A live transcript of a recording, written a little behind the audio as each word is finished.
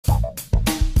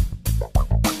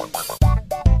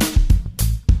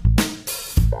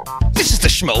the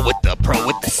Schmo with the pro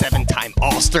with the 7-time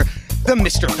All-Star, the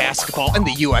Mr. Basketball in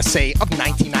the USA of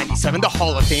 1997, the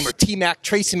Hall of Famer TMAC,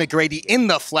 Tracy McGrady in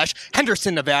the flesh.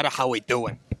 Henderson, Nevada, how we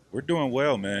doing? We're doing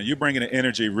well, man. You're bringing the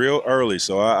energy real early,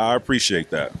 so I appreciate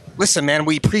that. Listen, man,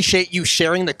 we appreciate you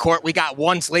sharing the court. We got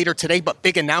ones later today, but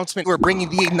big announcement. We're bringing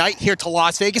the Ignite here to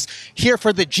Las Vegas, here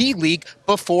for the G League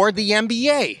before the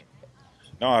NBA.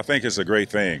 No, I think it's a great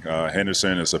thing.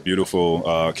 Henderson is a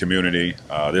beautiful community.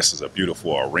 This is a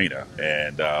beautiful arena,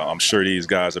 and I'm sure these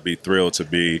guys will be thrilled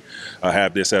to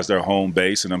have this as their home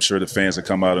base, and I'm sure the fans will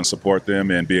come out and support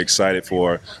them and be excited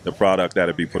for the product that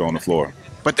will be put on the floor.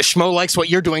 But the Schmo likes what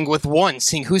you're doing with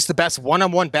seeing who's the best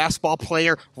one-on-one basketball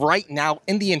player right now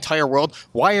in the entire world.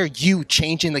 Why are you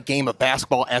changing the game of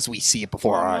basketball as we see it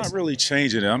before our eyes? I'm not really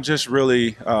changing it. I'm just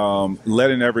really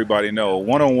letting everybody know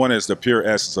one-on-one is the pure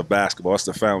essence of basketball. It's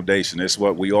the foundation. It's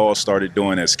what we all started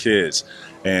doing as kids.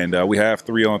 And we have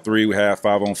 3-on-3, we have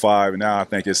 5-on-5, and now I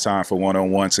think it's time for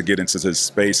one-on-one to get into this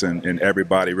space and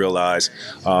everybody realize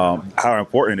how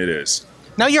important it is.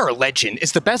 Now you're a legend.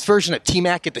 Is the best version of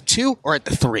TMAC at the 2 or at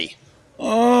the 3?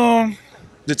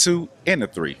 The 2 and the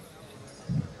 3.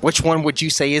 Which one would you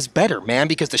say is better, man?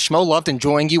 Because the Schmo loved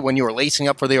enjoying you when you were lacing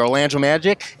up for the Orlando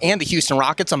Magic and the Houston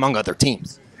Rockets, among other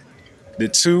teams. The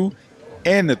 2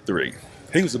 and the 3.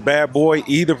 He was a bad boy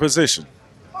either position.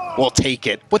 We'll take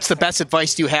it. What's the best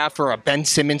advice you have for a Ben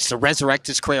Simmons to resurrect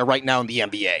his career right now in the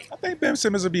NBA? I think Ben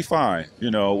Simmons will be fine.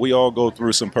 You know, we all go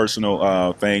through some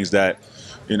personal things that,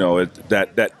 you know,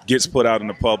 that gets put out in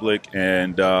the public,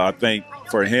 and I think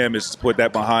for him is to put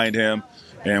that behind him,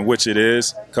 and which it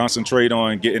is. Concentrate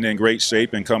on getting in great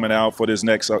shape and coming out for this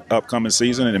next upcoming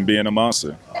season and being a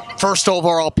monster. First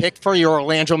overall pick for your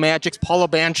Orlando Magic's Paulo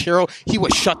Banchero. He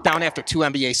was shut down after 2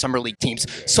 NBA Summer League teams.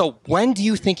 So when do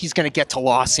you think he's going to get to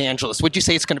Los Angeles? Would you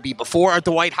say it's going to be before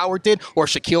Dwight Howard did, or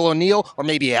Shaquille O'Neal, or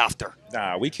maybe after?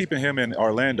 Nah, we keeping him in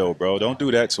Orlando, bro. Don't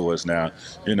do that to us now.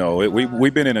 You know,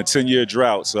 we've been in a 10-year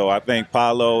drought, so I think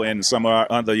Paulo and some of our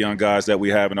other young guys that we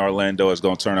have in Orlando is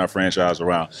going to turn our franchise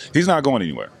around. He's not going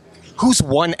anywhere. Who's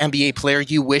one NBA player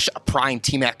you wish a prime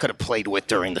TMAC could have played with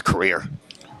during the career?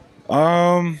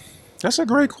 That's a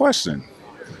great question.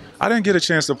 I didn't get a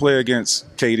chance to play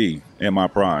against KD in my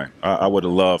prime. I would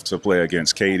have loved to play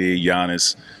against KD,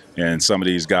 Giannis, and some of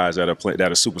these guys that are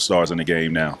superstars in the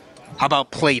game now. How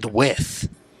about played with?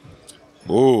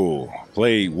 Ooh,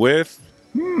 played with?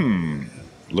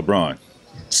 LeBron,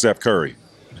 Steph Curry.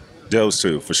 Those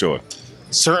two, for sure.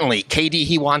 Certainly. KD,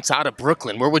 he wants out of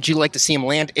Brooklyn. Where would you like to see him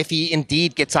land if he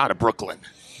indeed gets out of Brooklyn?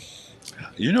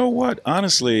 You know what?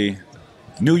 Honestly,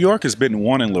 New York has been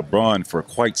wanting LeBron for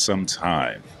quite some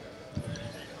time.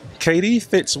 KD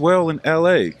fits well in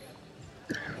L.A.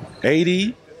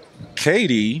 AD,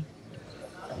 KD,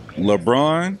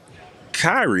 LeBron,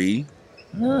 Kyrie,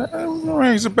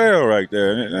 rings a bell right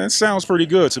there. That sounds pretty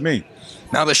good to me.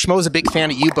 Now, the Schmo's a big fan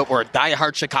of you, but we're a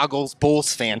diehard Chicago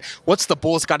Bulls fan. What's the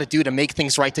Bulls got to do to make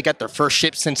things right to get their first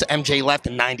ship since MJ left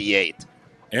in '98?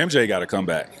 MJ got to come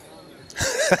back.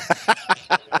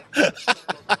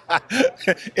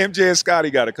 MJ and Scotty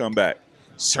got to come back.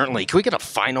 Certainly. Can we get a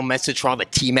final message for all the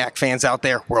TMAC fans out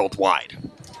there worldwide?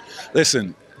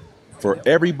 Listen, for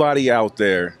everybody out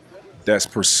there that's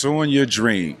pursuing your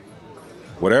dream,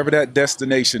 whatever that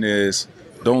destination is,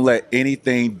 don't let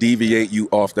anything deviate you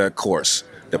off that course.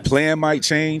 The plan might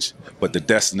change, but the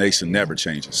destination never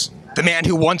changes. The man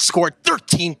who once scored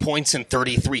 13 points in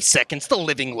 33 seconds, the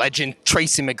living legend,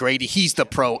 Tracy McGrady. He's the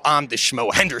pro. I'm the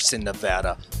Schmo. Henderson,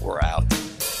 Nevada. We're out.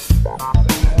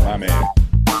 My man.